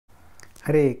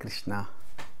Hare Krishna.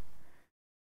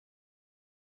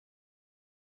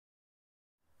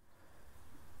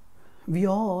 We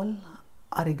all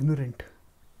are ignorant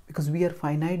because we are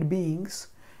finite beings,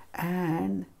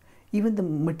 and even the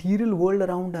material world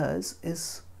around us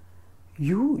is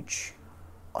huge,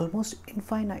 almost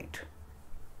infinite.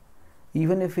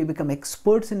 Even if we become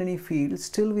experts in any field,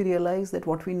 still we realize that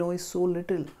what we know is so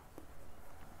little.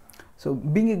 So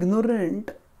being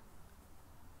ignorant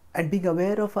and being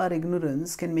aware of our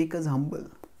ignorance can make us humble,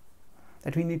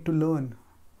 that we need to learn.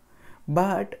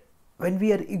 But when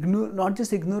we are not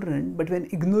just ignorant, but when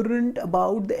ignorant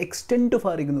about the extent of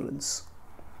our ignorance,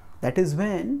 that is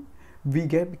when we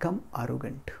become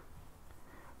arrogant.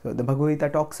 So the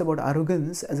Bhagavad-Gītā talks about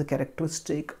arrogance as a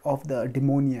characteristic of the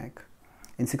demoniac.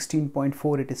 In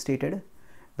 16.4 it is stated,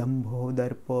 Dambho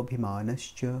darpo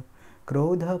bhimanascha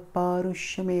krodha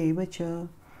parushamevacha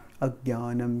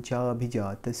Ajnanam cha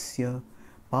bhijatasya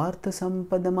partha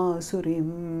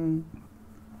sampadamasurim.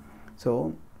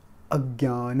 So,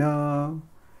 ajnana,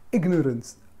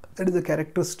 ignorance, that is a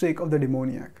characteristic of the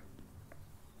demoniac.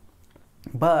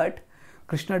 But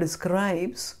Krishna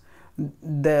describes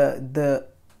their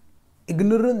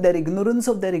ignorance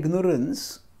of their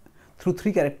ignorance through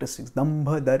three characteristics.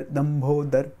 Dambho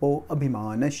darpo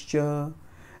abhimanascha.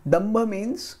 Dambha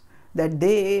means that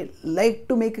they like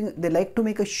to make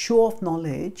a show of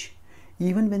knowledge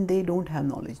even when they don't have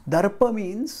knowledge. Darpa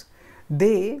means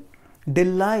they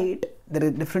delight. There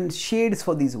are different shades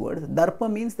for these words. Darpa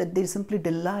means that they simply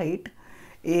delight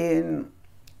in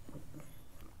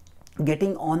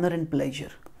getting honor and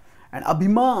pleasure. And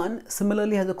Abhiman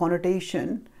similarly has a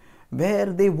connotation where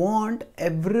they want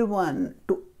everyone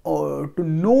to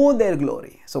know their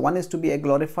glory. So one is to be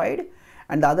glorified,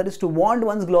 and the other is to want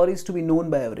one's glories to be known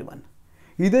by everyone.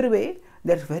 Either way,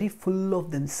 they're very full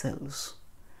of themselves.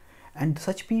 And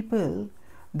such people,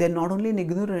 they're not only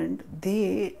ignorant,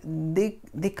 they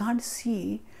can't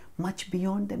see much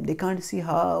beyond them. They can't see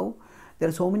how there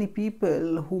are so many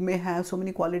people who may have so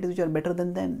many qualities which are better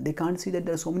than them. They can't see that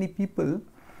there are so many people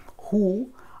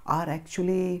who are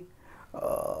actually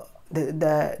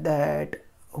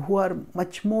who are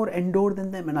much more endowed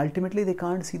than them, and ultimately they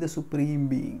can't see the Supreme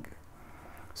Being.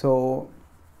 So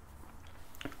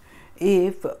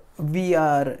if we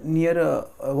are near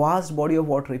a vast body of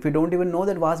water, if we don't even know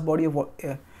that vast body of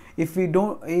water, if we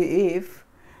don't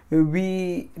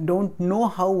know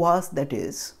how vast that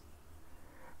is,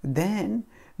 then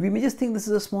we may just think this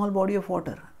is a small body of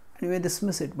water and we may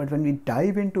dismiss it. But when we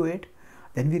dive into it,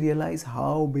 then we realize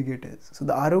how big it is. So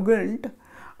the arrogant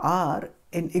are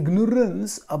in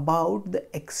ignorance about the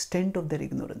extent of their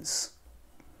ignorance.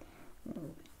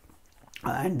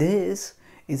 And this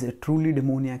is a truly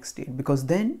demoniac state, because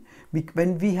then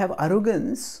when we have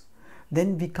arrogance,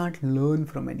 then we can't learn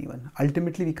from anyone.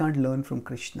 Ultimately, we can't learn from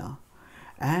Krishna,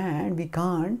 and we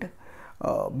can't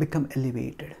become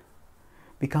elevated.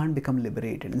 We can't become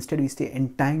liberated. Instead, we stay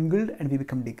entangled and we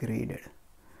become degraded.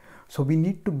 So we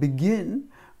need to begin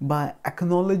by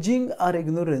acknowledging our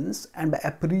ignorance and by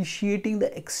appreciating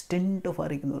the extent of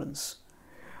our ignorance.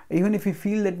 Even if we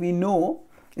feel that we know,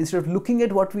 instead of looking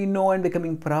at what we know and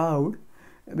becoming proud,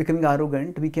 becoming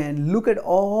arrogant, we can look at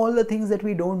all the things that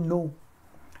we don't know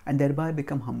and thereby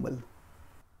become humble.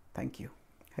 Thank you.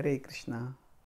 Hare Krishna.